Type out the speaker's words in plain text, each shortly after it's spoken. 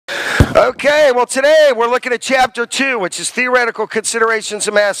Okay, well today we're looking at chapter 2, which is theoretical considerations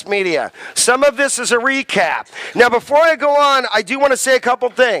of mass media. Some of this is a recap. Now before I go on, I do want to say a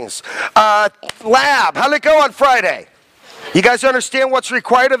couple things. Lab, how'd it go on Friday? You guys understand what's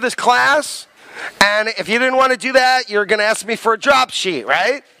required of this class? And if you didn't want to do that, you're going to ask me for a drop sheet,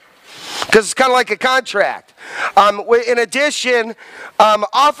 right? Because it's kind of like a contract. In addition,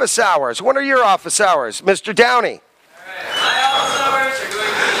 office hours. When are your office hours? Mr. Downey? All right. My office hours are going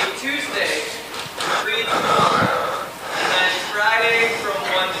to be Tuesday from 3 to 4, and then Friday from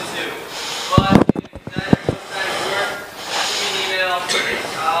 1 to 2. But if that doesn't work, send me an email.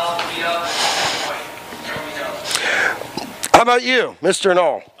 I'll be up at that point. Let me know. How about you, Mr.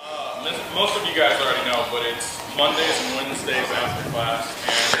 Knoll? Most of you guys already know, but it's Mondays and Wednesdays after class,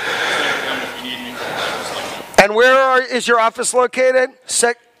 and if you need me, just let me know. And where is your office located?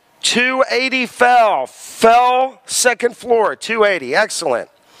 280 Fell, second floor, 280. Excellent.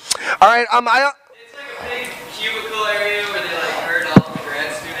 All right. It's like a big cubicle area where they like herd all the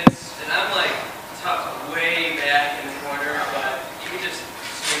grad students, and I'm like tucked way back in the corner, but you can just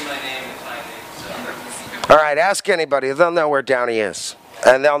scream my name and find me. So. All right. Ask anybody. They'll know where Downey is.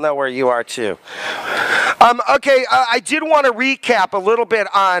 And they'll know where you are too. Okay, I did want to recap a little bit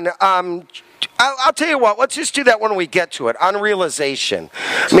on, I'll tell you what, let's just do that when we get to it, on realization.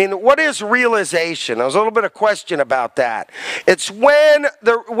 I mean, what is realization? There was a little bit of question about that. It's when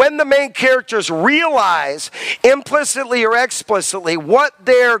the main characters realize, implicitly or explicitly, what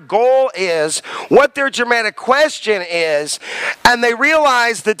their goal is, what their dramatic question is, and they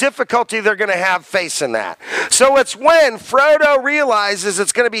realize the difficulty they're going to have facing that. So it's when Frodo realizes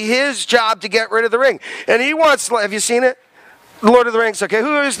it's going to be his job to get rid of the ring. And he wants, have you seen it? Lord of the Rings, okay,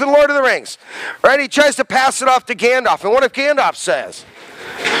 who is the Lord of the Rings? Right, he tries to pass it off to Gandalf, and what if Gandalf says,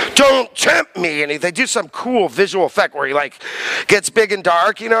 "Don't tempt me," and they do some cool visual effect where he like gets big and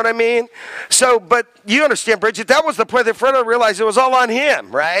dark, you know what I mean? So, but you understand, Bridget, that was the point that Frodo realized it was all on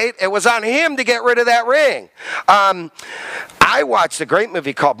him, right? It was on him to get rid of that ring. I watched a great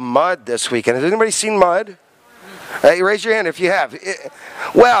movie called Mud this weekend. Has anybody seen Mud? Raise your hand if you have.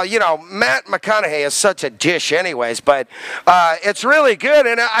 Well, you know, Matt McConaughey is such a dish anyways, but it's really good,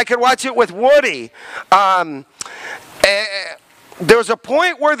 and I could watch it with Woody. There's a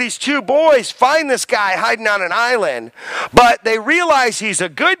point where these two boys find this guy hiding on an island, but they realize he's a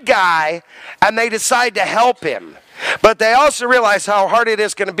good guy, and they decide to help him. But they also realize how hard it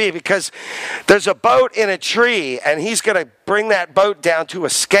is going to be because there's a boat in a tree, and he's going to bring that boat down to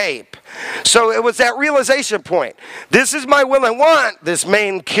escape. So it was that realization point. This is my will and want, this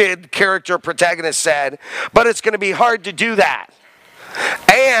main kid character protagonist said, but it's going to be hard to do that.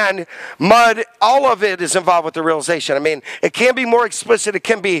 And Mud, all of it is involved with the realization. I mean, it can be more explicit, it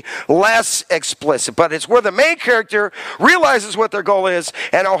can be less explicit, but it's where the main character realizes what their goal is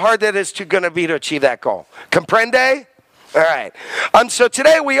and how hard that is going to be to achieve that goal. Comprende? All right. So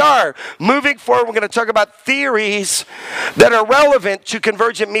today we are moving forward. We're going to talk about theories that are relevant to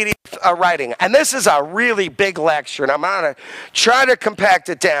convergent media writing. And this is a really big lecture, and I'm going to try to compact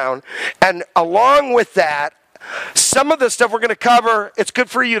it down. And along with that, some of the stuff we're going to cover, it's good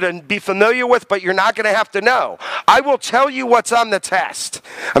for you to be familiar with, but you're not going to have to know. I will tell you what's on the test.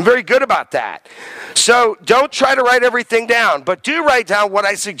 I'm very good about that. So don't try to write everything down, but do write down what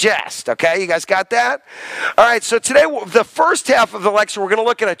I suggest, okay? You guys got that? All right, so today, the first half of the lecture, we're going to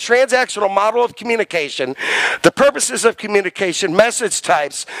look at a transactional model of communication, the purposes of communication, message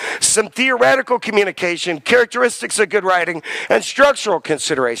types, some theoretical communication, characteristics of good writing, and structural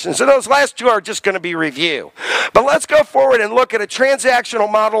considerations. And those last two are just going to be review. But let's go forward and look at a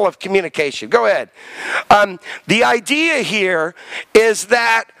transactional model of communication. Go ahead. The idea here is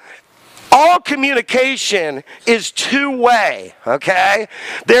that all communication is two-way, okay?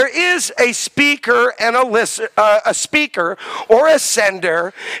 There is a speaker and a speaker or a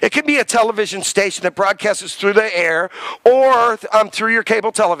sender. It can be a television station that broadcasts through the air or through your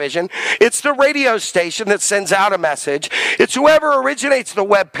cable television. It's the radio station that sends out a message. It's whoever originates the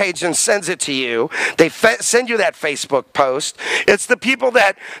web page and sends it to you. They send you that Facebook post. It's the people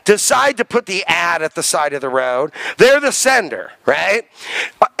that decide to put the ad at the side of the road. They're the sender, right?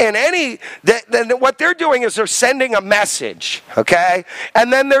 And then what they're doing is they're sending a message, okay?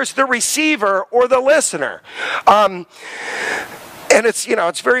 And then there's the receiver or the listener. And it's, you know,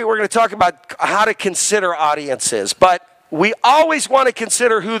 it's we're going to talk about how to consider audiences, but we always want to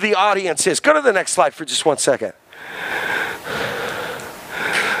consider who the audience is. Go to the next slide for just 1 second.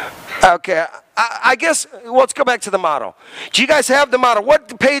 Okay, I guess, well, let's go back to the model. Do you guys have the model?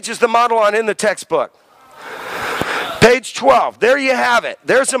 What page is the model on in the textbook? Page 12. There you have it.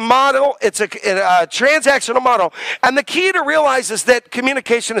 There's a model. It's a transactional model. And the key to realize is that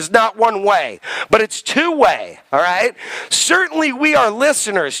communication is not one way, but it's two-way, all right? Certainly we are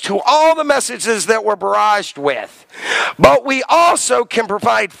listeners to all the messages that we're barraged with. But we also can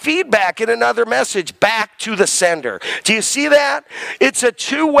provide feedback in another message back to the sender. Do you see that? It's a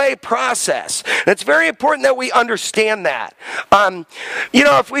two-way process. And it's very important that we understand that. You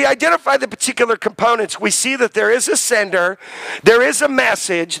know, if we identify the particular components, we see that there is a sender, there is a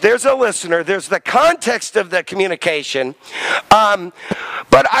message, there's a listener, there's the context of the communication.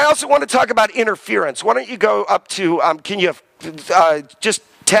 But I also want to talk about interference. Why don't you go up to, can you just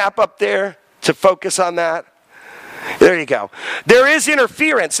tap up there to focus on that? There you go. There is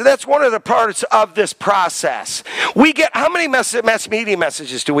interference, and that's one of the parts of this process. We get, how many mass media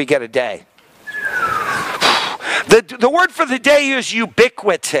messages do we get a day? The word for the day is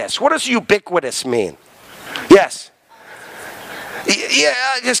ubiquitous. What does ubiquitous mean? Yes. Yeah,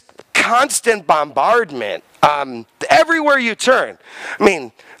 just constant bombardment. Everywhere you turn. I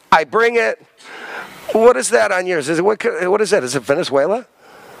mean, I bring it. What is that on yours? Is it, what is that? Is it Venezuela?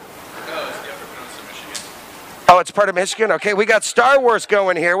 Oh, it's part of Michigan? Okay, we got Star Wars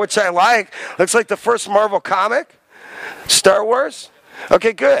going here, which I like. Looks like the first Marvel comic. Star Wars?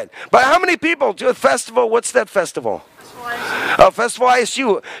 Okay, good. But how many people do a festival? What's that festival? Oh, Festival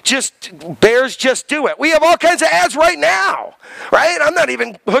ISU. Bears just do it. We have all kinds of ads right now, right? I'm not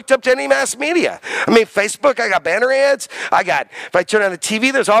even hooked up to any mass media. I mean, Facebook, I got banner ads. If I turn on the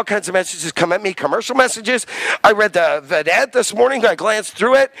TV, there's all kinds of messages come at me, commercial messages. I read the vidette this morning. I glanced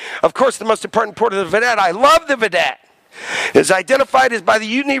through it. Of course, the most important part of the vidette, I love the vidette. Is identified as by the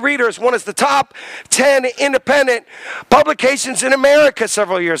Uni Reader as one of the top 10 independent publications in America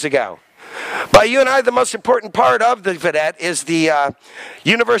several years ago. By you and I, the most important part of the vidette is the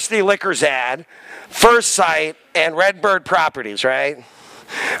University Liquors ad, First Sight, and Redbird Properties, right?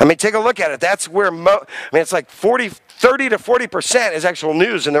 I mean, take a look at it. That's where, it's like 30 to 40% is actual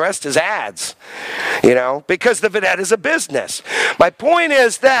news, and the rest is ads, you know, because the vidette is a business. My point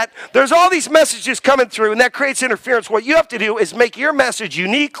is that there's all these messages coming through, and that creates interference. What you have to do is make your message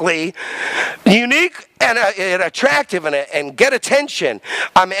unique and attractive and get attention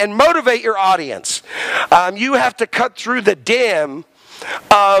and motivate your audience. You have to cut through the dim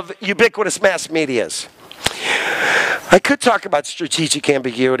of ubiquitous mass medias. I could talk about strategic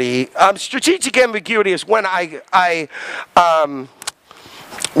ambiguity. Strategic ambiguity is when my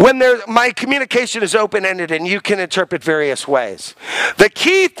communication is open-ended and you can interpret various ways. The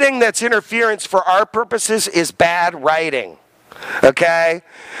key thing that's interference for our purposes is bad writing. Okay?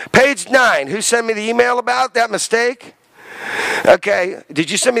 Page 9. Who sent me the email about that mistake? Okay.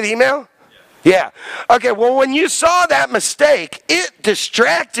 Did you send me the email? Yeah. Okay, well, when you saw that mistake, it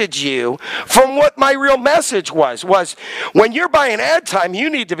distracted you from what my real message was when you're buying ad time,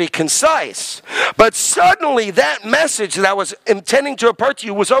 you need to be concise. But suddenly that message that I was intending to impart to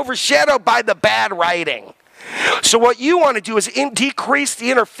you was overshadowed by the bad writing. So what you want to do is decrease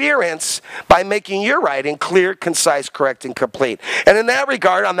the interference by making your writing clear, concise, correct, and complete. And in that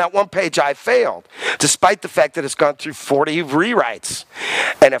regard, on that one page, I failed, despite the fact that it's gone through 40 rewrites.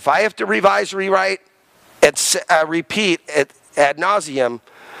 And if I have to revise, rewrite, and repeat ad nauseum,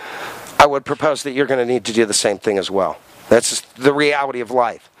 I would propose that you're going to need to do the same thing as well. That's just the reality of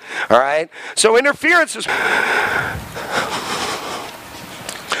life. All right? So interference is...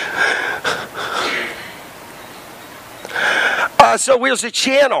 So there's a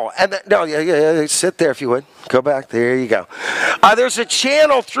channel, and sit there if you would. Go back. There you go. There's a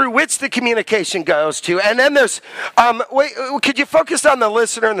channel through which the communication goes to, and then there's. Wait, could you focus on the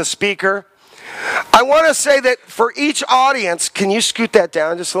listener and the speaker? I want to say that for each audience, can you scoot that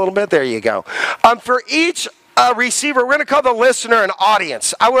down just a little bit? There you go. For each receiver, we're going to call the listener an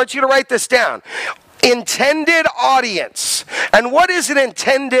audience. I want you to write this down. Intended audience. And what is an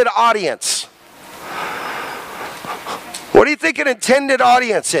intended audience? What do you think an intended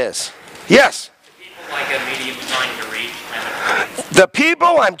audience is? Yes? The people like a medium trying to reach. The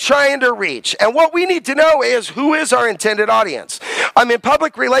people I'm trying to reach. And what we need to know is who is our intended audience. In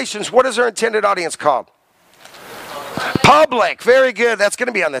public relations, what is our intended audience called? Public. Very good. That's going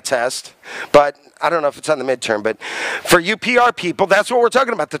to be on the test. But I don't know if it's on the midterm. But for you PR people, that's what we're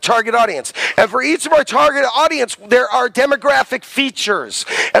talking about, the target audience. And for each of our target audience, there are demographic features.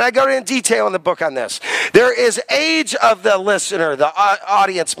 And I go into detail in the book on this. There is age of the listener, the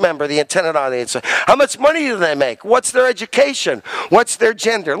audience member, the intended audience. How much money do they make? What's their education? What's their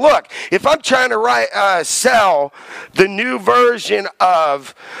gender? Look, if I'm trying to sell the new version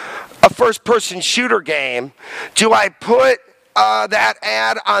of a first-person shooter game, do I put that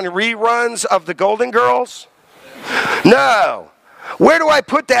ad on reruns of the Golden Girls? No. Where do I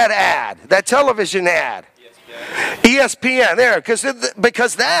put that ad? That television ad? ESPN, there,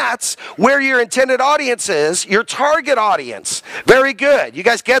 because that's where your intended audience is, your target audience. Very good. You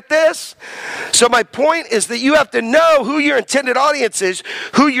guys get this? So my point is that you have to know who your intended audience is,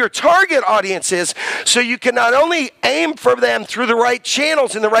 who your target audience is, so you can not only aim for them through the right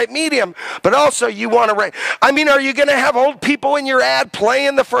channels and the right medium, but also you want to I mean, are you going to have old people in your ad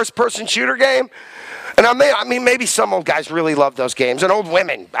playing the first-person shooter game? And I mean, maybe some old guys really love those games. And old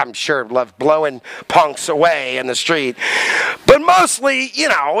women, I'm sure, love blowing punks away in the street. But mostly, you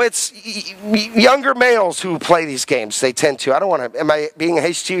know, it's younger males who play these games. They tend to. I don't want to, am I being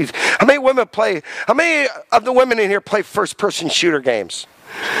hasty? How many of the women in here play first-person shooter games?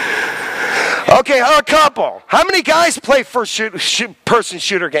 Okay, a couple. How many guys play first-person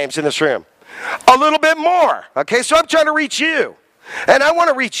shooter games in this room? A little bit more. Okay, so I'm trying to reach you. And I want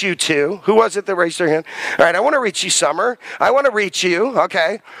to reach you too. Who was it that raised their hand? All right, I want to reach you, Summer. I want to reach you,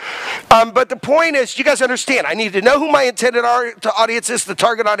 okay? But the point is, you guys understand, I need to know who my intended audience is, the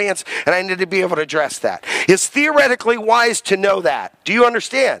target audience, and I need to be able to address that. It's theoretically wise to know that. Do you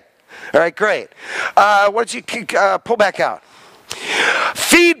understand? All right, great. Why don't you pull back out?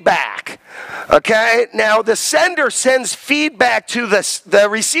 Feedback. Okay, now the sender sends feedback to the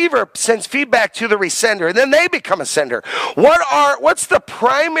receiver sends feedback to the resender, and then they become a sender. What's the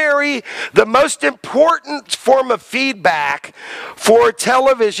most important form of feedback for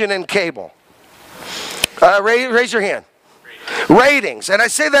television and cable? Raise your hand. Ratings. And I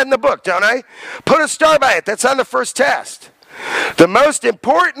say that in the book, don't I? Put a star by it. That's on the first test. The most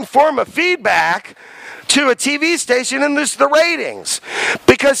important form of feedback to a TV station, and this is the ratings.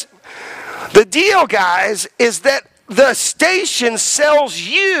 Because the deal, guys, is that the station sells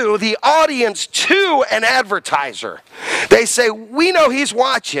you, the audience, to an advertiser. They say, we know he's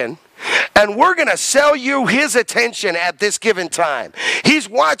watching, and we're going to sell you his attention at this given time. He's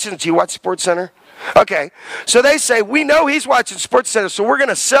watching. Do you watch SportsCenter? Okay, so they say, we know he's watching SportsCenter, so we're going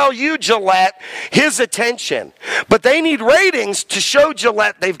to sell you, Gillette, his attention. But they need ratings to show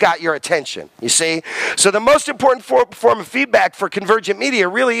Gillette they've got your attention, you see? So the most important form of feedback for convergent media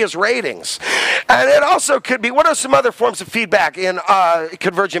really is ratings. And it also could be, what are some other forms of feedback in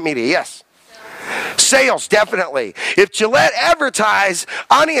convergent media? Yes? Sales, definitely. If Gillette advertise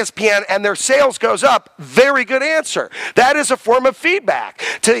on ESPN and their sales goes up, very good answer. That is a form of feedback.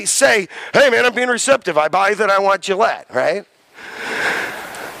 To say, hey man, I'm being receptive. I buy that I want Gillette, right?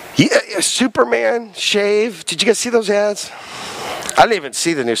 Yeah, Superman, shave. Did you guys see those ads? I didn't even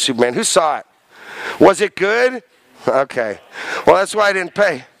see the new Superman. Who saw it? Was it good? Okay. Well, that's why I didn't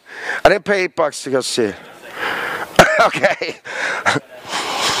pay. I didn't pay $8 to go see it. Okay.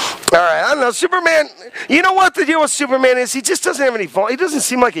 All right, I don't know. Superman, you know what the deal with Superman is? He just doesn't have any fault. He doesn't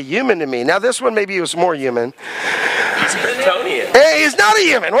seem like a human to me. Now, this one, maybe he was more human. He's Kryptonian. Hey, he's not a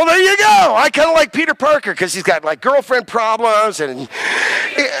human. Well, there you go. I kind of like Peter Parker because he's got, like, girlfriend problems and...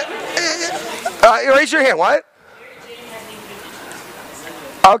 raise your hand. What?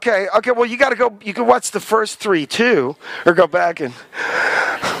 Okay, well, you got to go, you can watch the first 3, too, or go back and...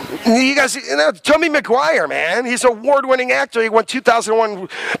 You guys, Tommy Maguire, man. He's an award-winning actor. He won 2001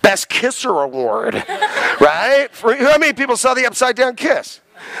 Best Kisser Award, right? How many people saw the Upside Down Kiss?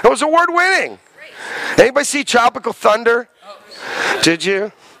 It was award-winning. Anybody see Tropical Thunder? Did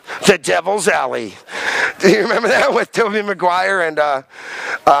you? The Devil's Alley. Do you remember that with Tobey Maguire and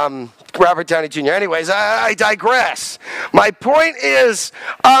Robert Downey Jr.? Anyways, I digress. My point is,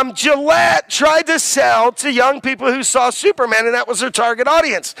 Gillette tried to sell to young people who saw Superman, and that was their target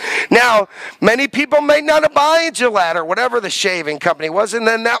audience. Now, many people may not have bought Gillette or whatever the shaving company was, and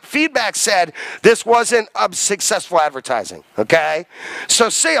then that feedback said this wasn't successful advertising, okay? So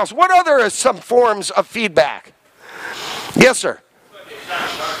sales, what other are some forms of feedback? Yes, sir.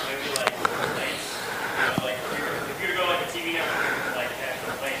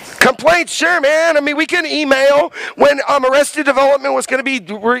 Complaints, sure, man. I mean, we can email when Arrested Development was going to be,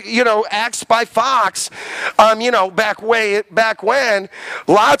 axed by Fox, back when.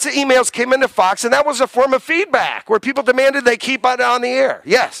 Lots of emails came into Fox, and that was a form of feedback where people demanded they keep it on the air.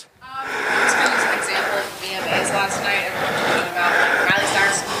 Yes? I was going to use an example of VMAs last night. Everyone was talking about Riley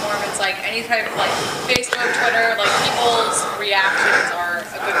Cyrus' performance, like any type of Facebook, Twitter, people's reactions are a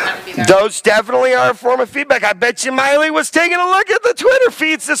good kind of feedback. Those definitely are a form of feedback. I bet you Miley was taking a look at the Twitter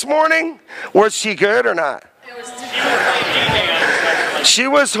feeds this morning. Was she good or not? It was She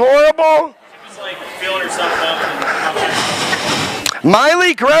was horrible. She was feeling herself up.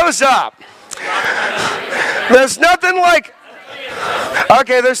 Miley grows up. There's nothing like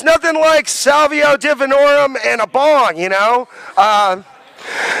Salvio Divinorum and a bong,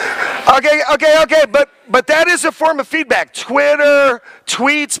 Okay, but that is a form of feedback. Twitter,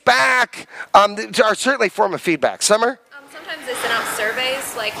 tweets back are certainly a form of feedback. Summer? Sometimes they send out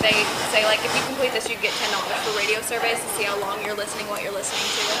surveys, like they say, like, if you complete this, you get $10 for radio surveys to see how long you're listening, what you're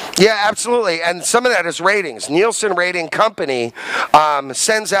listening to. Yeah, absolutely. And some of that is ratings. Nielsen Rating Company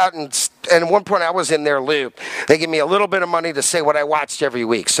sends out, and at one point I was in their loop. They give me a little bit of money to say what I watched every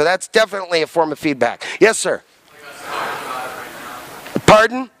week. So that's definitely a form of feedback. Yes, sir?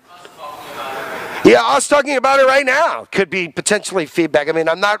 Pardon? Yeah, us talking about it right now could be potentially feedback. I mean,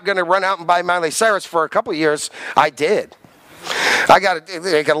 I'm not going to run out and buy Miley Cyrus for a couple years. I did. I got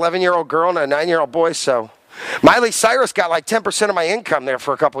like an 11-year-old girl and a 9-year-old boy, so Miley Cyrus got like 10% of my income there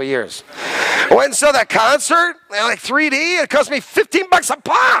for a couple of years. I went and saw that concert, like 3D. It cost me $15 a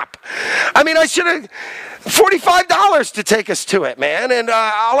pop. I mean, I should have $45 to take us to it, man. And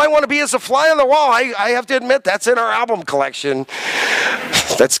all I want to be is a fly on the wall. I have to admit, that's in our album collection.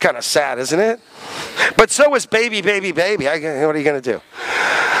 That's kind of sad, isn't it? But so is Baby, Baby, Baby. What are you going to do?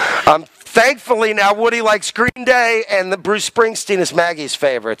 Thankfully now Woody likes Green Day and the Bruce Springsteen is Maggie's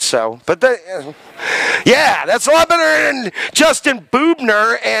favorite. So, yeah, that's a lot better than Justin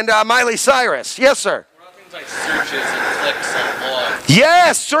Boobner and Miley Cyrus. Yes, sir. Like searches and clicks on blogs.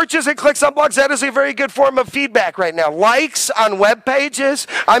 Yes, searches and clicks on blogs. That is a very good form of feedback right now. Likes on web pages.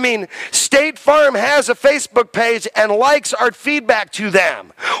 I mean, State Farm has a Facebook page and likes are feedback to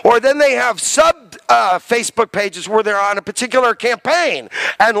them. Or then they have Facebook pages where they're on a particular campaign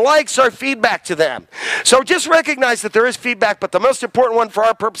and likes are feedback to them. So just recognize that there is feedback, but the most important one for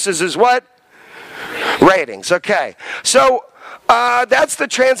our purposes is what? Ratings. Okay. So that's the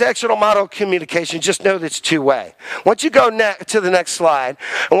transactional model of communication. Just know that it's two-way. Once you go to the next slide,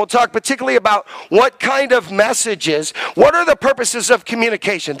 and we'll talk particularly about what kind of messages, what are the purposes of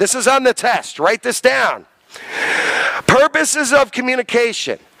communication? This is on the test. Write this down. Purposes of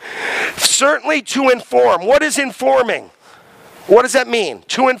communication. Certainly to inform. What is informing? What does that mean?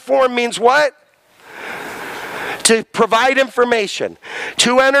 To inform means what? To provide information.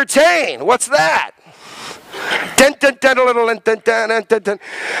 To entertain. What's that?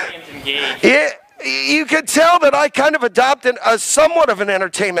 Yeah, you can tell that I kind of adopted a somewhat of an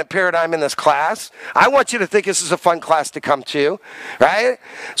entertainment paradigm in this class. I want you to think this is a fun class to come to, right?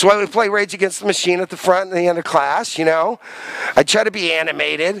 That's why we play Rage Against the Machine at the front and the end of class, you know. I try to be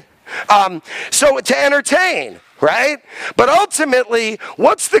animated. So to entertain, right? But ultimately,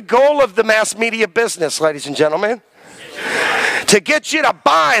 what's the goal of the mass media business, ladies and gentlemen? To get you to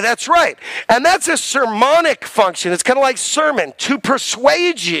buy, that's right. And that's a sermonic function. It's kind of like sermon, to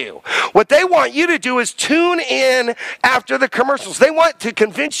persuade you. What they want you to do is tune in after the commercials. They want to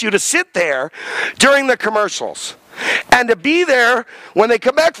convince you to sit there during the commercials and to be there when they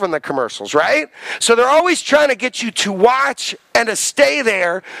come back from the commercials, right? So they're always trying to get you to watch and to stay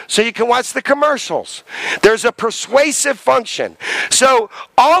there so you can watch the commercials. There's a persuasive function. So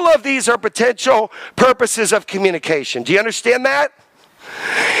all of these are potential purposes of communication. Do you understand that?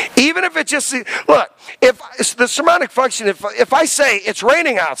 Even if it's just, look, if it's the sermonic function, if I say it's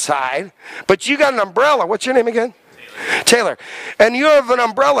raining outside, but you got an umbrella, what's your name again? Taylor. And you have an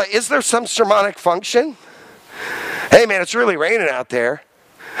umbrella, is there some sermonic function? Hey man, it's really raining out there.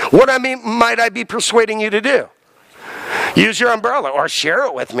 What might I be persuading you to do? Use your umbrella or share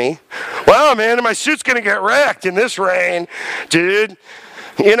it with me. Well, man, my suit's going to get wrecked in this rain. Dude,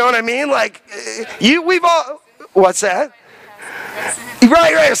 you know what I mean? Like, we've all, what's that?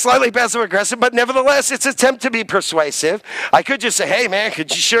 Right, slightly passive aggressive, but nevertheless, it's an attempt to be persuasive. I could just say, hey man, could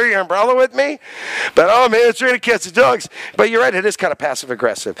you share your umbrella with me? But oh man, it's raining cats and dogs. But you're right, it is kind of passive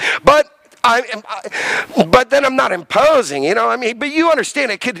aggressive. But then I'm not imposing, you know what I mean? But you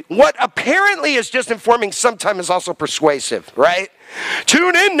understand what apparently is just informing sometimes is also persuasive, right?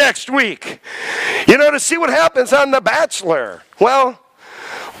 Tune in next week, you know, to see what happens on The Bachelor. Well,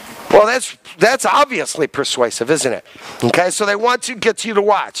 that's obviously persuasive, isn't it? Okay, so they want to get you to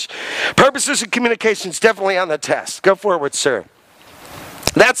watch. Purposes of communication is definitely on the test. Go forward, sir.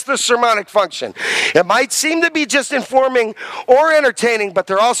 That's the sermonic function. It might seem to be just informing or entertaining, but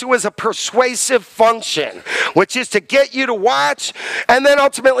there also is a persuasive function, which is to get you to watch and then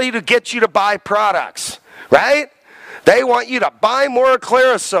ultimately to get you to buy products, right? They want you to buy more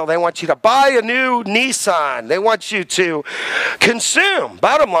Clarisil. They want you to buy a new Nissan. They want you to consume.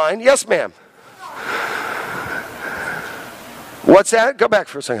 Bottom line, yes, ma'am. What's that? Go back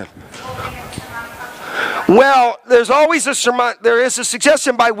for a second. Well, there is a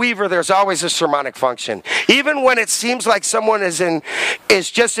suggestion by Weaver, there's always a sermonic function. Even when it seems like someone is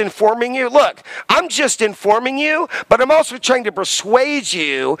just informing you. Look, I'm just informing you, but I'm also trying to persuade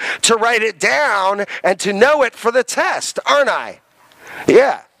you to write it down and to know it for the test, aren't I?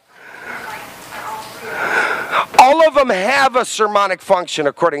 Yeah. All of them have a sermonic function,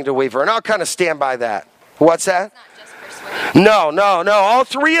 according to Weaver, and I'll kind of stand by that. What's that? No. All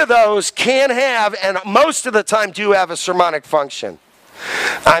three of those can have, and most of the time do have a sermonic function.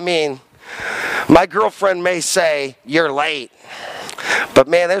 I mean, my girlfriend may say, "You're late." But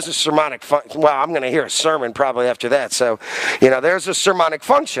man, there's a sermonic function. Well, I'm going to hear a sermon probably after that. So, there's a sermonic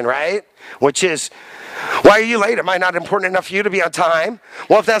function, right? Which is, why are you late? Am I not important enough for you to be on time?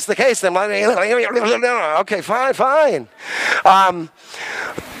 Well, if that's the case, then okay, fine.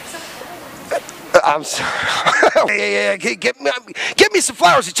 I'm sorry. Get me some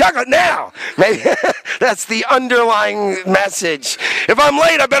flowers and chocolate now. Maybe that's the underlying message. If I'm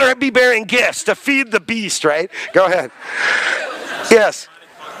late, I better be bearing gifts to feed the beast, right? Go ahead. Yes.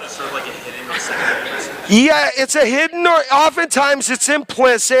 Sort of like a hidden or secondary message. Yeah, it's a hidden, or oftentimes it's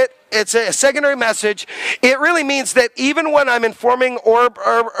implicit. It's a secondary message. It really means that even when I'm informing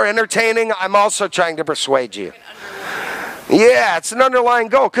or entertaining, I'm also trying to persuade you. Yeah, it's an underlying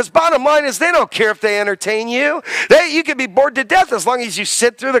goal. Because bottom line is, they don't care if they entertain you. You could be bored to death as long as you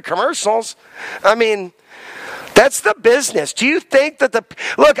sit through the commercials. I mean, that's the business. Do you think that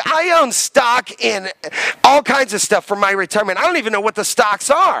look, I own stock in all kinds of stuff for my retirement. I don't even know what the stocks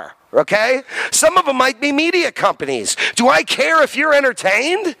are, okay? Some of them might be media companies. Do I care if you're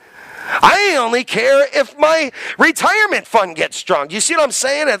entertained? I only care if my retirement fund gets strong. Do you see what I'm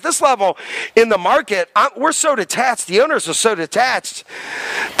saying? At this level in the market, we're so detached. The owners are so detached.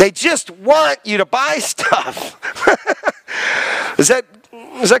 They just want you to buy stuff. Is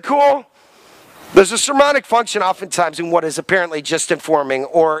that cool? There's a sermonic function oftentimes in what is apparently just informing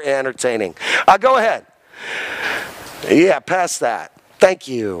or entertaining. Go ahead. Yeah, pass that. Thank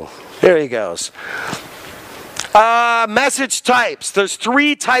you. There he goes. Message types. There's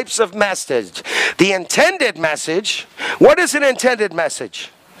 3 types of message. The intended message. What is an intended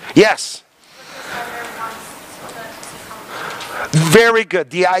message? Yes. Very good.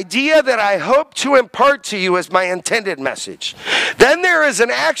 The idea that I hope to impart to you is my intended message. Then there is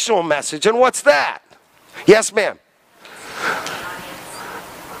an actual message, and what's that? Yes, ma'am.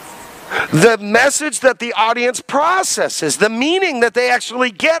 The message that the audience processes, the meaning that they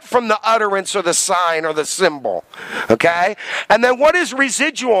actually get from the utterance or the sign or the symbol. Okay? And then what is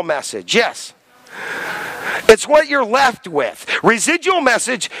residual message? Yes. It's what you're left with. Residual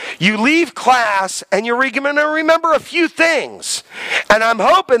message, you leave class and you're going to remember a few things. And I'm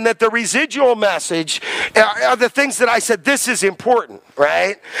hoping that the residual message are the things that I said, this is important,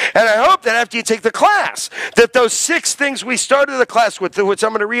 right? And I hope that after you take the class, that those 6 things we started the class with, which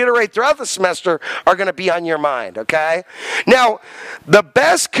I'm going to reiterate throughout the semester, are going to be on your mind, okay? Now, the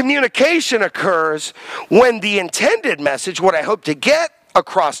best communication occurs when the intended message, what I hope to get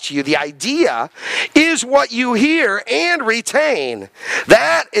across to you, the idea, is what you hear and retain.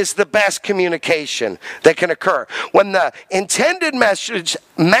 That is the best communication that can occur. When the intended message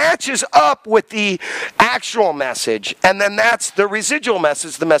matches up with the actual message, and then that's the residual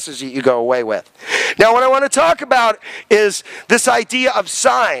message, the message that you go away with. Now, what I want to talk about is this idea of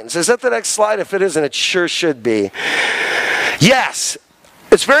signs. Is that the next slide? If it isn't, it sure should be. Yes,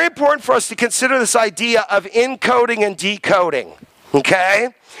 it's very important for us to consider this idea of encoding and decoding. Okay?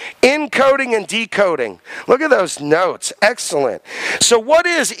 Encoding and decoding. Look at those notes. Excellent. So what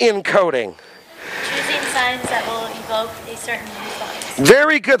is encoding? Choosing signs that will evoke a certain response.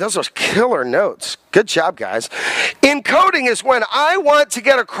 Very good. Those are killer notes. Good job, guys. Encoding is when I want to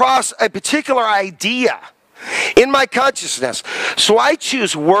get across a particular idea in my consciousness. So I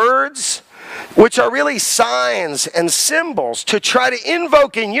choose words, which are really signs and symbols, to try to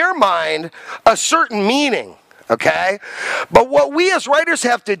invoke in your mind a certain meaning. Okay? But what we as writers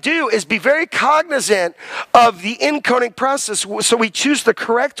have to do is be very cognizant of the encoding process, so we choose the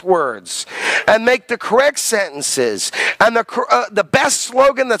correct words and make the correct sentences and the best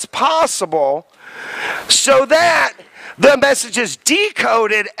slogan that's possible, so that the message is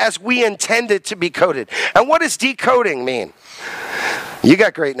decoded as we intend it to be coded. And what does decoding mean? You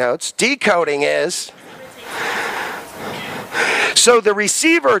got great notes. Decoding is... So the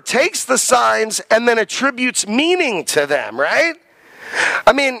receiver takes the signs and then attributes meaning to them, right?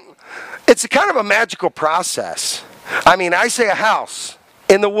 I mean, it's a kind of a magical process. I mean, I say a house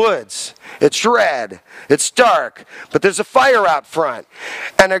in the woods. It's red, it's dark, but there's a fire out front.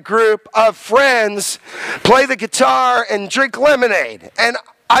 And a group of friends play the guitar and drink lemonade. And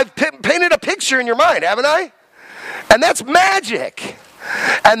I've painted a picture in your mind, haven't I? And that's magic.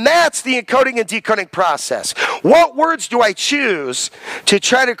 And that's the encoding and decoding process. What words do I choose to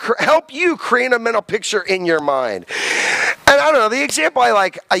try to help you create a mental picture in your mind? And I don't know, the example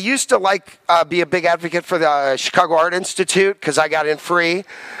I used to be a big advocate for the Chicago Art Institute, because I got in free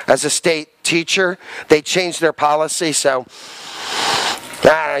as a state teacher, they changed their policy, so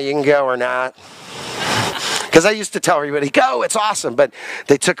you can go or not. Because I used to tell everybody, go, it's awesome, but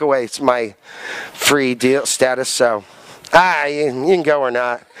they took away my free deal status, so you can go or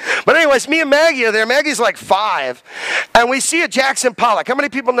not. But anyways, me and Maggie are there. Maggie's like 5, and we see a Jackson Pollock. How many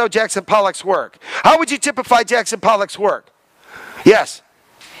people know Jackson Pollock's work? How would you typify Jackson Pollock's work? Yes.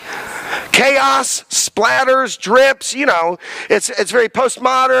 Chaos, splatters, drips, you know, it's very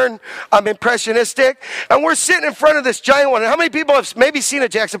postmodern, impressionistic. And we're sitting in front of this giant one. And how many people have maybe seen a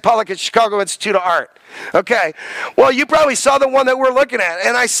Jackson Pollock at Chicago Institute of Art? Okay. Well, you probably saw the one that we're looking at.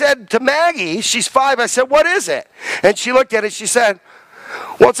 And I said to Maggie, she's 5, I said, what is it? And she looked at it, she said,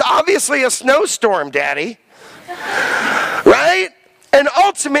 well, it's obviously a snowstorm, Daddy. Right? And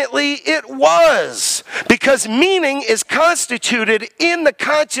ultimately, it was, because meaning is constituted in the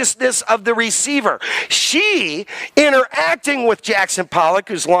consciousness of the receiver. She, interacting with Jackson Pollock,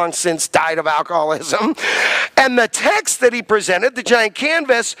 who's long since died of alcoholism, and the text that he presented, the giant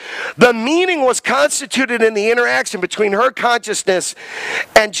canvas, the meaning was constituted in the interaction between her consciousness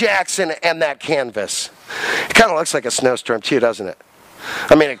and Jackson and that canvas. It kind of looks like a snowstorm too, doesn't it?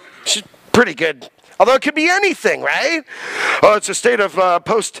 I mean, it's pretty good. Although it could be anything, right? Oh, it's a state of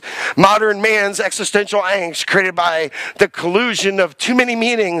postmodern man's existential angst created by the collusion of too many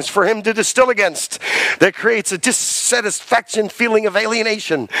meanings for him to distill against that creates a dissatisfaction feeling of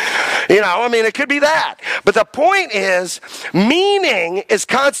alienation. You know, I mean, it could be that. But the point is, meaning is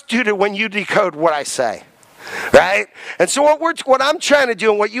constituted when you decode what I say. Right? And so what I'm trying to do,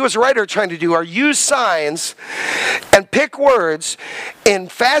 and what you as a writer are trying to do, are use signs and pick words and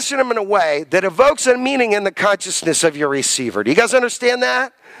fashion them in a way that evokes a meaning in the consciousness of your receiver. Do you guys understand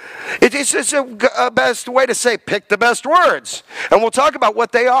that? It's just a best way to say pick the best words. And we'll talk about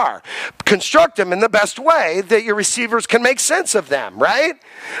what they are. Construct them in the best way that your receivers can make sense of them, right?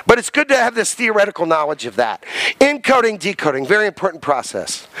 But it's good to have this theoretical knowledge of that. Encoding, decoding, very important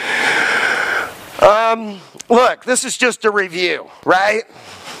process. Look, this is just a review, right?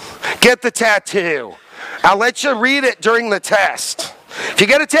 Get the tattoo. I'll let you read it during the test. If you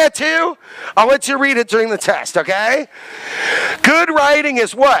get a tattoo, I'll let you read it during the test, okay? Good writing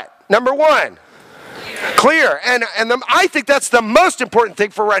is what? Number 1, clear. And I think that's the most important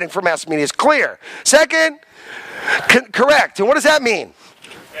thing for writing for mass media is clear. Second, correct. And what does that mean?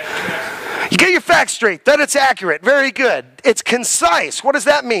 You get your facts straight, that it's accurate. Very good. It's concise. What does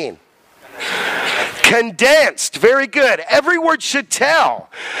that mean? Condensed, very good. Every word should tell.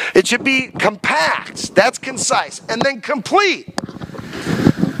 It should be compact. That's concise. And then complete.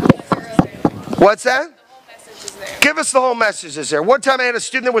 What's that? Give us the whole message is there. One time I had a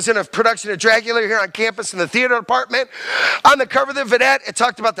student that was in a production of Dracula here on campus in the theater department. On the cover of the Vidette, it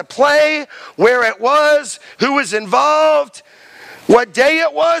talked about the play, where it was, who was involved, what day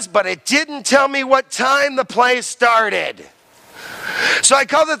it was, but it didn't tell me what time the play started. So I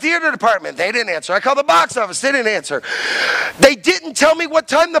called the theater department. They didn't answer. I called the box office. They didn't answer. They didn't tell me what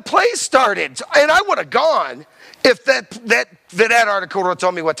time the play started. And I would have gone if that article would have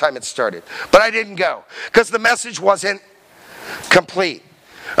told me what time it started. But I didn't go because the message wasn't complete.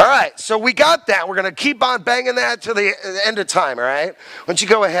 All right, so we got that. We're going to keep on banging that to the end of time, all right? Why don't you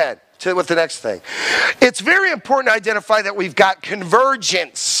go ahead with the next thing. It's very important to identify that we've got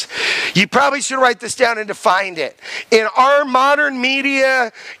convergence. You probably should write this down and define it. In our modern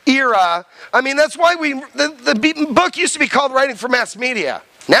media era, I mean, that's why the book used to be called Writing for Mass Media.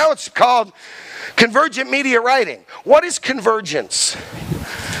 Now it's called Convergent Media Writing. What is convergence?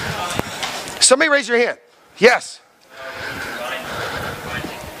 Somebody raise your hand. Yes.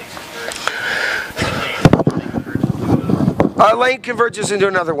 A lane converges into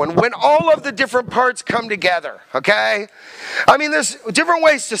another one. When all of the different parts come together, okay? I mean, there's different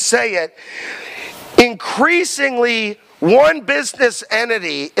ways to say it. Increasingly, one business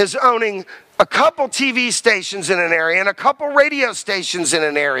entity is owning a couple TV stations in an area and a couple radio stations in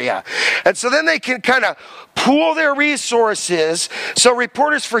an area. And so then they can kind of pool their resources. So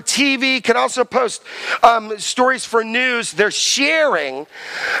reporters for TV can also post stories for news. They're sharing.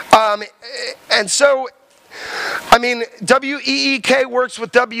 And so, I mean, WEEK works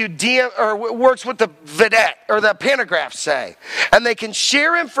with WDM, or works with the Vidette, or the Pantograph, say. And they can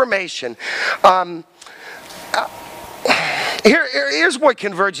share information. Here's what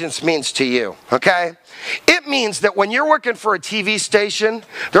convergence means to you, okay? It means that when you're working for a TV station,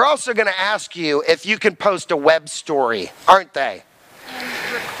 they're also going to ask you if you can post a web story, aren't they?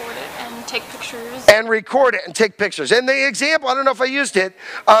 And record it and take pictures. And record it and take pictures. And the example, I don't know if I used it,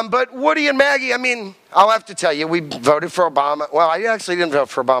 but Woody and Maggie, I mean, I'll have to tell you, we voted for Obama. Well, I actually didn't vote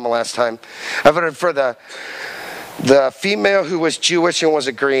for Obama last time. I voted for the The female who was Jewish and was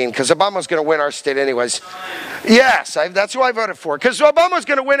agreeing, because Obama's going to win our state anyways. Yes, that's who I voted for, because Obama's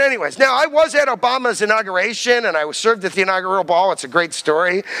going to win anyways. Now, I was at Obama's inauguration, and I was served at the inaugural ball. It's a great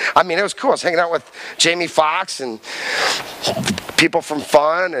story. I mean, it was cool. I was hanging out with Jamie Foxx and people from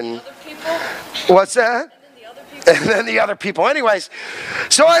Fun. And Other people? what's that? And then the other people. Anyways,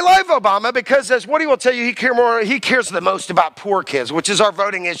 so I love Obama because, as Woody will tell you, he cares the most about poor kids, which is our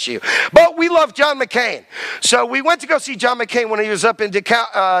voting issue. But we love John McCain. So we went to go see John McCain when he was up in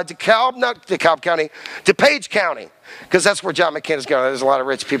DePage County. Because that's where John McCain is going. There's a lot of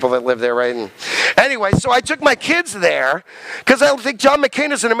rich people that live there, right? And anyway, so I took my kids there because I think John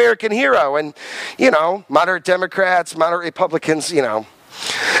McCain is an American hero. And, you know, moderate Democrats, moderate Republicans, you know.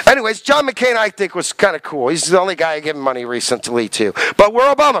 Anyways, John McCain, I think, was kind of cool. He's the only guy I gave money recently to. But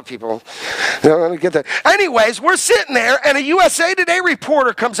we're Obama people. You know, let me get that. Anyways, we're sitting there, and a USA Today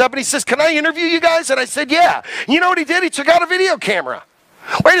reporter comes up, and he says, "Can I interview you guys?" And I said, "Yeah." You know what he did? He took out a video camera.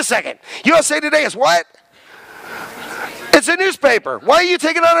 Wait a second. USA Today is what? It's a newspaper. Why are you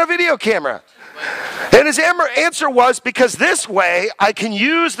taking out a video camera? And his answer was, because this way I can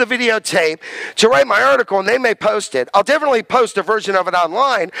use the videotape to write my article and they may post it. I'll definitely post a version of it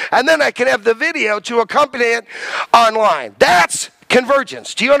online, and then I can have the video to accompany it online. That's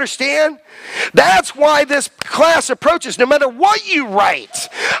convergence. Do you understand? That's why this class approaches, no matter what you write.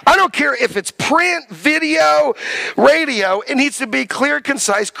 I don't care if it's print, video, radio, it needs to be clear,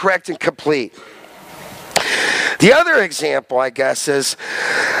 concise, correct, and complete. The other example, I guess, is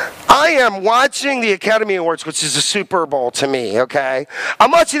I am watching the Academy Awards, which is a Super Bowl to me, okay?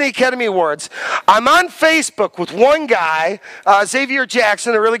 I'm watching the Academy Awards. I'm on Facebook with one guy, Xavier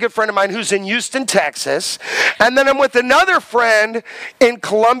Jackson, a really good friend of mine who's in Houston, Texas. And then I'm with another friend in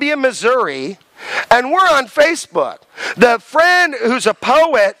Columbia, Missouri, and we're on Facebook. The friend who's a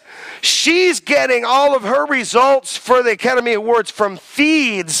poet, she's getting all of her results for the Academy Awards from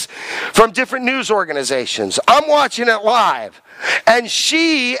feeds from different news organizations. I'm watching it live. And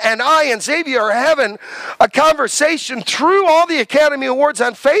she and I and Xavier are having a conversation through all the Academy Awards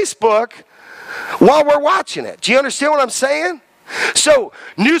on Facebook while we're watching it. Do you understand what I'm saying? So,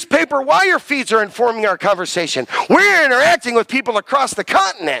 newspaper wire feeds are informing our conversation. We're interacting with people across the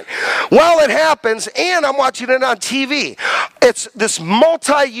continent while it happens, and I'm watching it on TV. It's this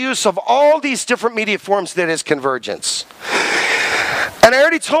multi-use of all these different media forms that is convergence. And I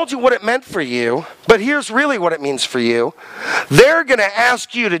already told you what it meant for you, but here's really what it means for you. They're going to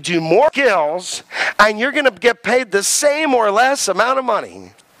ask you to do more skills, and you're going to get paid the same or less amount of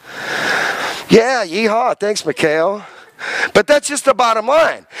money. Yeah, yeehaw. Thanks, Mikhail. But that's just the bottom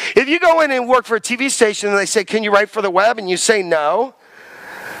line. If you go in and work for a TV station and they say, "Can you write for the web?" and you say no,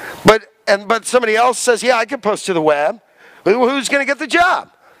 but somebody else says, "Yeah, I can post to the web," who's going to get the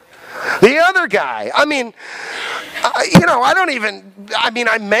job? The other guy. I mean, you know,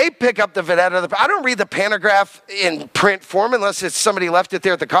 I may pick up the vidette of I don't read the Panagraph in print form unless it's somebody left it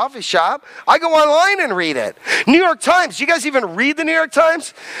there at the coffee shop. I go online and read it. New York Times. You guys even read the New York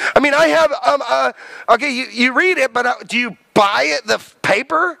Times? I mean, I have, okay, you read it, but do you buy it, the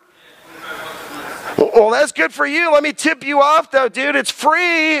paper? Well, that's good for you. Let me tip you off, though, dude. It's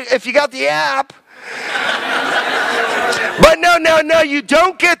free if you got the app. But no, you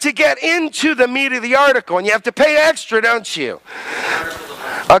don't get into the meat of the article, and you have to pay extra, don't you?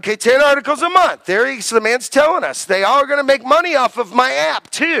 Okay, 10 articles a month. The man's telling us. They all are going to make money off of my app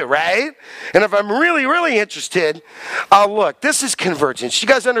too, right? And if I'm really, really interested, I'll look. This is convergence. You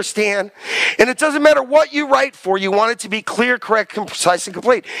guys understand? And it doesn't matter what you write for. You want it to be clear, correct, concise, and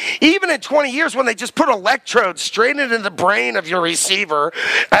complete. Even in 20 years when they just put electrodes straight into the brain of your receiver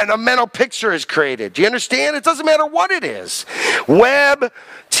and a mental picture is created. Do you understand? It doesn't matter what it is. Web,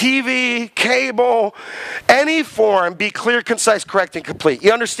 TV, cable, any form, be clear, concise, correct, and complete.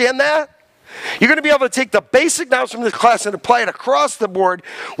 You understand that? You're going to be able to take the basic knowledge from this class and apply it across the board,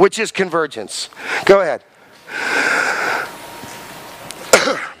 which is convergence. Go ahead.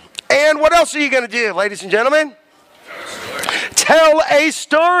 And what else are you going to do, ladies and gentlemen? Tell a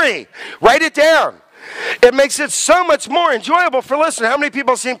story. Write it down. It makes it so much more enjoyable for listeners. How many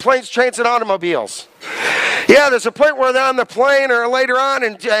people have seen planes, trains, and automobiles? Yeah, there's a point where they're on the plane or later on,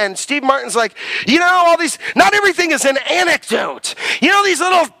 and Steve Martin's like, you know, all these, not everything is an anecdote. You know these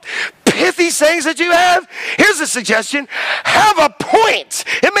little pithy sayings that you have? Here's a suggestion. Have a point.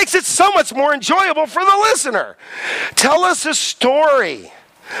 It makes it so much more enjoyable for the listener. Tell us a story.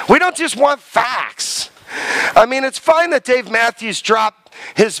 We don't just want facts. I mean, it's fine that Dave Matthews dropped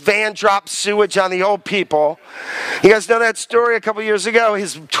his van dropped sewage on the old people. You guys know that story? A couple years ago,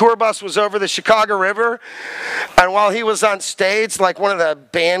 his tour bus was over the Chicago River, and while he was on stage, like one of the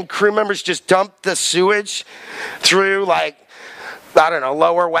band crew members just dumped the sewage through, like, I don't know,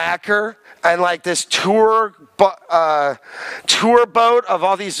 Lower Wacker, and like this tour boat of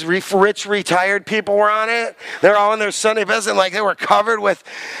all these rich retired people were on it. They're all in their Sunday best, and like they were covered with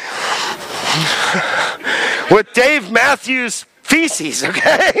Dave Matthews feces,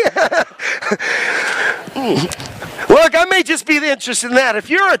 okay? Look, I may just be interested in that. If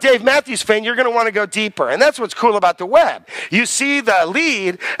you're a Dave Matthews fan, you're going to want to go deeper. And that's what's cool about the web. You see the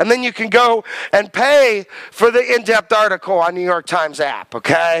lead, and then you can go and pay for the in-depth article on New York Times app,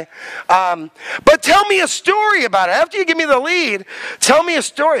 okay? But tell me a story about it. After you give me the lead, tell me a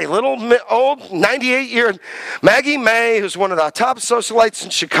story. Little old 98-year Maggie May, who's one of the top socialites in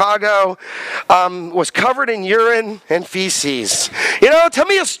Chicago, was covered in urine and feces. You know, tell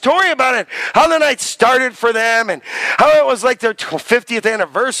me a story about it. How the night started for them, and how it was like their 50th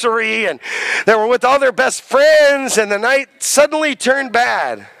anniversary, and they were with all their best friends, and the night suddenly turned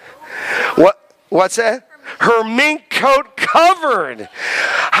bad. What's that? Her mink coat covered.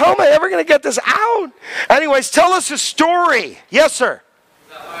 How am I ever going to get this out? Anyways, tell us a story. Yes, sir.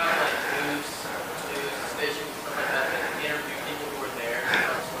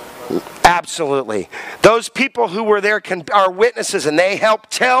 Absolutely. Those people who were there are witnesses, and they help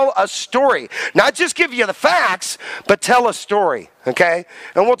tell a story. Not just give you the facts, but tell a story, okay?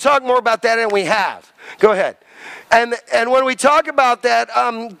 And we'll talk more about that, and we have. Go ahead. And when we talk about that,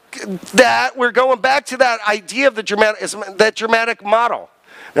 we're going back to that idea of that dramatic model.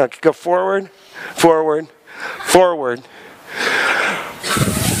 Now, go forward, forward, forward.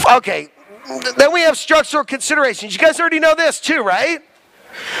 Okay. Then we have structural considerations. You guys already know this too, right?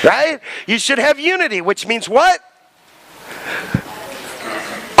 Right? You should have unity, which means what?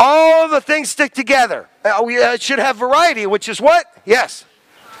 All the things stick together. We should have variety, which is what? Yes.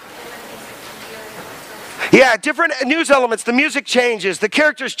 Yeah, different news elements. The music changes, the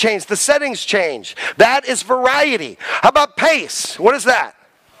characters change, the settings change. That is variety. How about pace? What is that?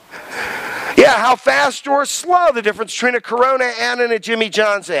 Yeah, how fast or slow, the difference between a Corona ad and a Jimmy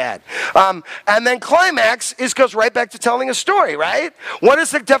John's ad. And then climax goes right back to telling a story, right? What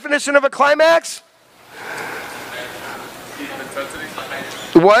is the definition of a climax?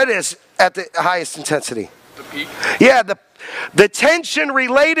 What is at the highest intensity? The peak? Yeah, the tension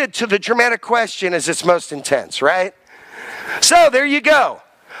related to the dramatic question is its most intense, right? So there you go.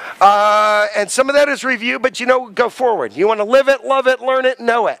 And some of that is review, but go forward. You want to live it, love it, learn it,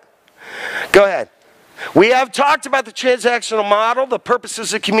 know it. Go ahead. We have talked about the transactional model, the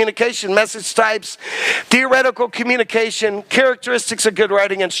purposes of communication, message types, theoretical communication, characteristics of good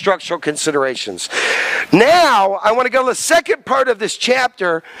writing, and structural considerations. Now, I want to go to the second part of this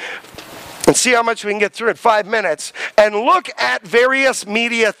chapter and see how much we can get through in 5 minutes, and look at various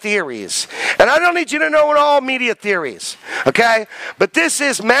media theories. And I don't need you to know all media theories, okay? But this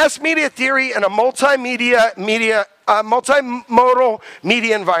is mass media theory in a multimodal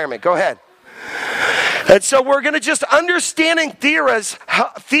media environment. Go ahead. And so we're going to just understanding theories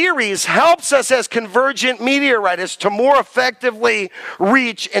helps us as convergent media writers to more effectively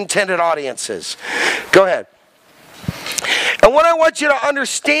reach intended audiences. Go ahead. And what I want you to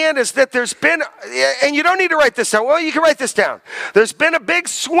understand is that there's been, and you don't need to write this down. Well, you can write this down. There's been a big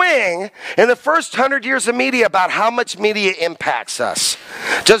swing in the first 100 years of media about how much media impacts us.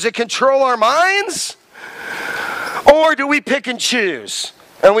 Does it control our minds? Or do we pick and choose?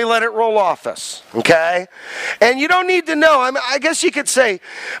 And we let it roll off us, okay? And you don't need to know. I guess you could say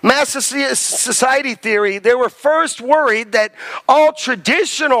mass society theory, they were first worried that all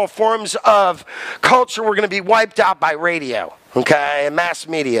traditional forms of culture were going to be wiped out by radio, okay, and mass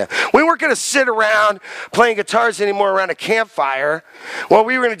media. We weren't going to sit around playing guitars anymore around a campfire. What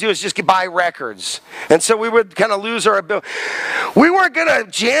we were going to do is just buy records. And so we would kind of lose our ability. We weren't going to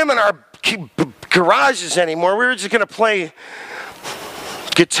jam in our garages anymore. We were just going to play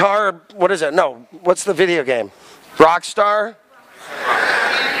guitar, what is it? No, what's the video game? Rockstar?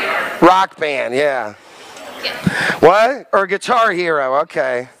 Rock Band, yeah. What? Or Guitar Hero,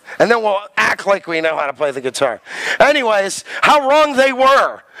 okay. And then we'll act like we know how to play the guitar. Anyways, how wrong they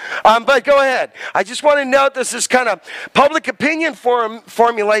were. But go ahead. I just want to note this is kind of public opinion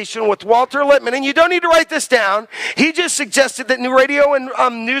formulation with Walter Lippmann. And you don't need to write this down. He just suggested that new radio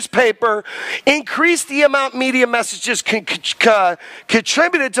and newspaper increase the amount media messages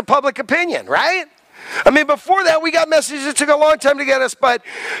contributed to public opinion, right? I mean, before that, we got messages that took a long time to get us, but,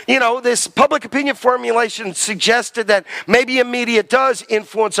 this public opinion formulation suggested that maybe a media does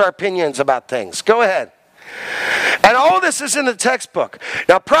influence our opinions about things. Go ahead. And all of this is in the textbook.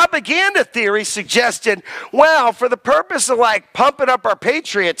 Now, propaganda theory suggested, well, for the purpose of like pumping up our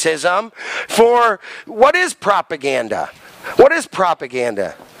patriotism, for what is propaganda? What is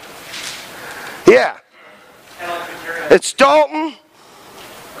propaganda? Yeah. It's Dalton.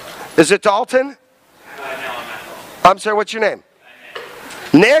 Is it Dalton? I'm sorry, what's your name?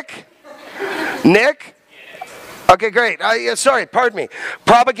 Nick? Nick? Okay, great. Sorry, pardon me.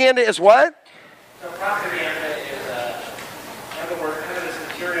 Propaganda is what? So propaganda is, in other words, kind of this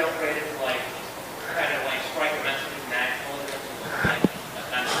material created to kind of strike a message of nationalism, a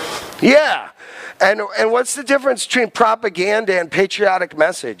country. Yeah. And what's the difference between propaganda and patriotic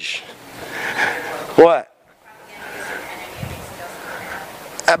message? What?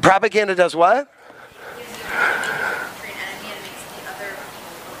 Propaganda does what?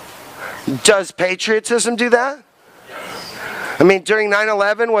 Does patriotism do that? I mean, during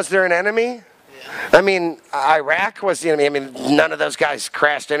 9/11, was there an enemy? I mean, Iraq was the enemy. I mean, none of those guys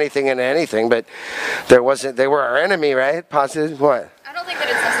crashed anything into anything, but there wasn't. They were our enemy, right? Positive. What? I don't think that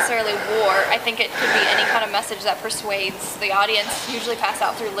it's necessarily war. I think it could be any kind of message that persuades the audience, usually passed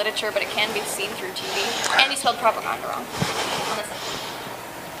out through literature, but it can be seen through TV. And you spelled propaganda wrong.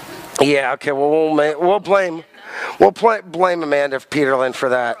 Yeah, okay, well, we'll blame Amanda Peterlin for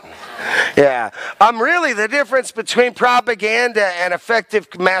that. Yeah. Really, the difference between propaganda and effective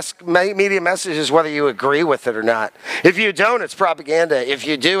mass media message is whether you agree with it or not. If you don't, it's propaganda. If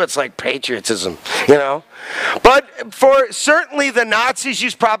you do, it's like patriotism, you know? But for certainly the Nazis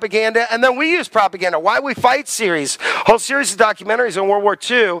used propaganda, and then we use propaganda. Why We Fight series, whole series of documentaries on World War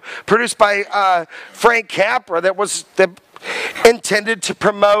II produced by Frank Capra that intended to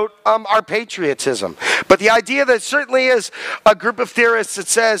promote our patriotism. But the idea that certainly is a group of theorists that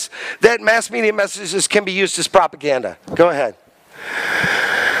says that mass media messages can be used as propaganda. Go ahead.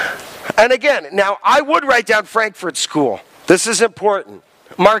 And again, now I would write down Frankfurt School. This is important.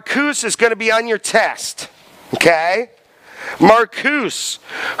 Marcuse is going to be on your test. Okay? Marcuse,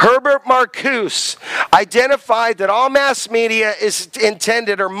 Herbert Marcuse, identified that all mass media is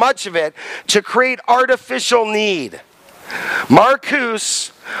intended, or much of it, to create artificial need.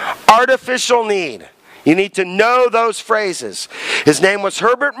 Marcuse, artificial need. You need to know those phrases. His name was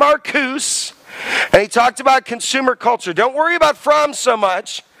Herbert Marcuse, and he talked about consumer culture. Don't worry about Fromm so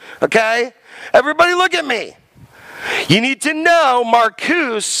much, okay? Everybody look at me. You need to know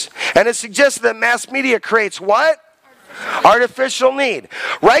Marcuse, and it suggests that mass media creates what? Artificial need.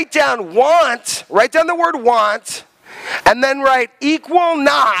 Write down want, write down the word want, and then write equal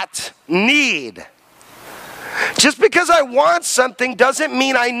not need. Just because I want something doesn't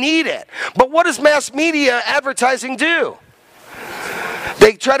mean I need it. But what does mass media advertising do?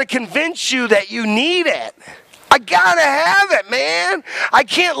 They try to convince you that you need it. I gotta have it, man. I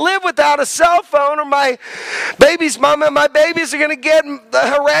can't live without a cell phone, or my baby's mama and my babies are gonna get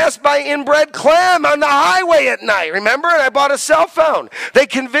harassed by inbred clam on the highway at night. Remember? And I bought a cell phone. They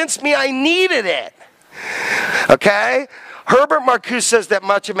convinced me I needed it. Okay? Herbert Marcuse says that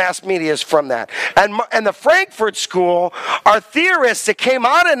much of mass media is from that. And the Frankfurt School are theorists that came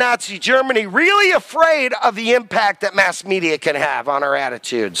out of Nazi Germany really afraid of the impact that mass media can have on our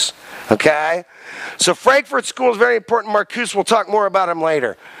attitudes. Okay? So Frankfurt School is very important. Marcuse, we'll talk more about him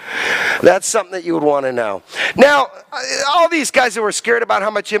later. That's something that you would want to know. Now, all these guys that were scared about how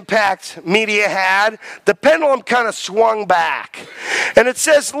much impact media had, the pendulum kind of swung back. And it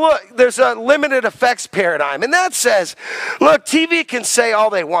says, look, there's a limited effects paradigm. And that says, look, TV can say all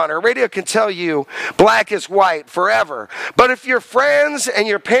they want, or radio can tell you black is white forever. But if your friends and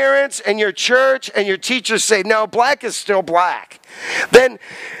your parents and your church and your teachers say, no, black is still black, then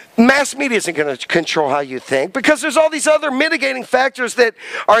mass media isn't going to control how you think, because there's all these other mitigating factors that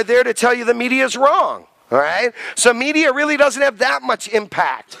are there to tell you the media is wrong. All right? So media really doesn't have that much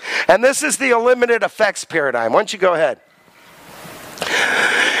impact. And this is the limited effects paradigm. Why don't you go ahead?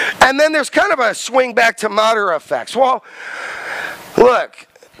 And then there's kind of a swing back to moderate effects. Well, look,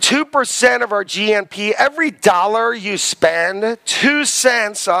 2% of our GNP, every dollar you spend, 2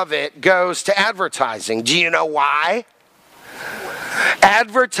 cents of it goes to advertising. Do you know why?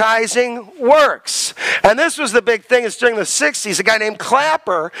 Advertising works. And this was the big thing. It's during the 60s. A guy named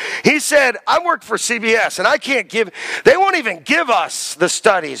Clapper, he said, I work for CBS and I can't they won't even give us the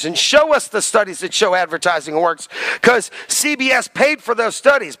studies and show us the studies that show advertising works, because CBS paid for those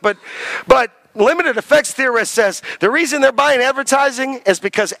studies. But limited effects theorist says the reason they're buying advertising is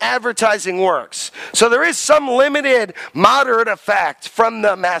because advertising works. So there is some limited, moderate effect from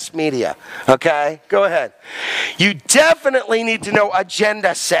the mass media. Okay? Go ahead. You definitely need to know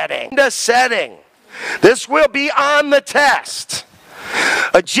agenda setting. Agenda setting. This will be on the test.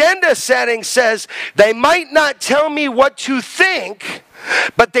 Agenda setting says they might not tell me what to think,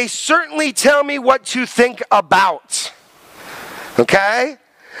 but they certainly tell me what to think about. Okay?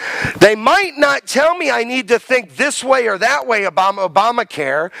 They might not tell me I need to think this way or that way about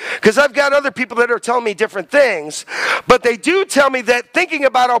Obamacare, because I've got other people that are telling me different things, but they do tell me that thinking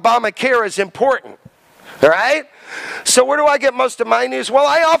about Obamacare is important. All right? So where do I get most of my news? Well,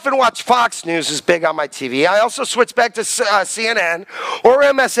 I often watch Fox News is big on my TV. I also switch back to CNN or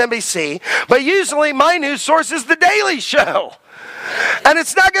MSNBC, but usually my news source is The Daily Show. And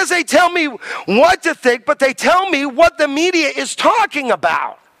it's not because they tell me what to think, but they tell me what the media is talking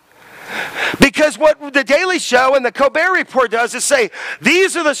about. Because what the Daily Show and the Colbert Report does is say,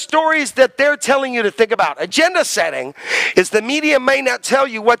 these are the stories that they're telling you to think about. Agenda setting is the media may not tell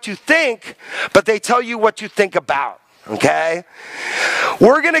you what to think, but they tell you what to think about. Okay?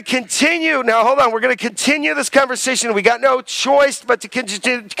 We're going to continue. Now, hold on. We're going to continue this conversation. We got no choice but to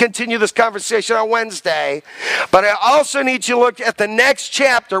continue this conversation on Wednesday. But I also need you to look at the next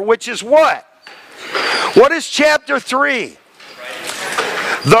chapter, which is what? What is chapter 3?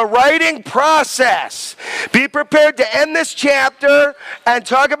 The writing process. Be prepared to end this chapter and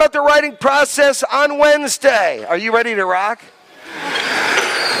talk about the writing process on Wednesday. Are you ready to rock?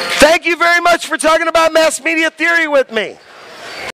 Thank you very much for talking about mass media theory with me.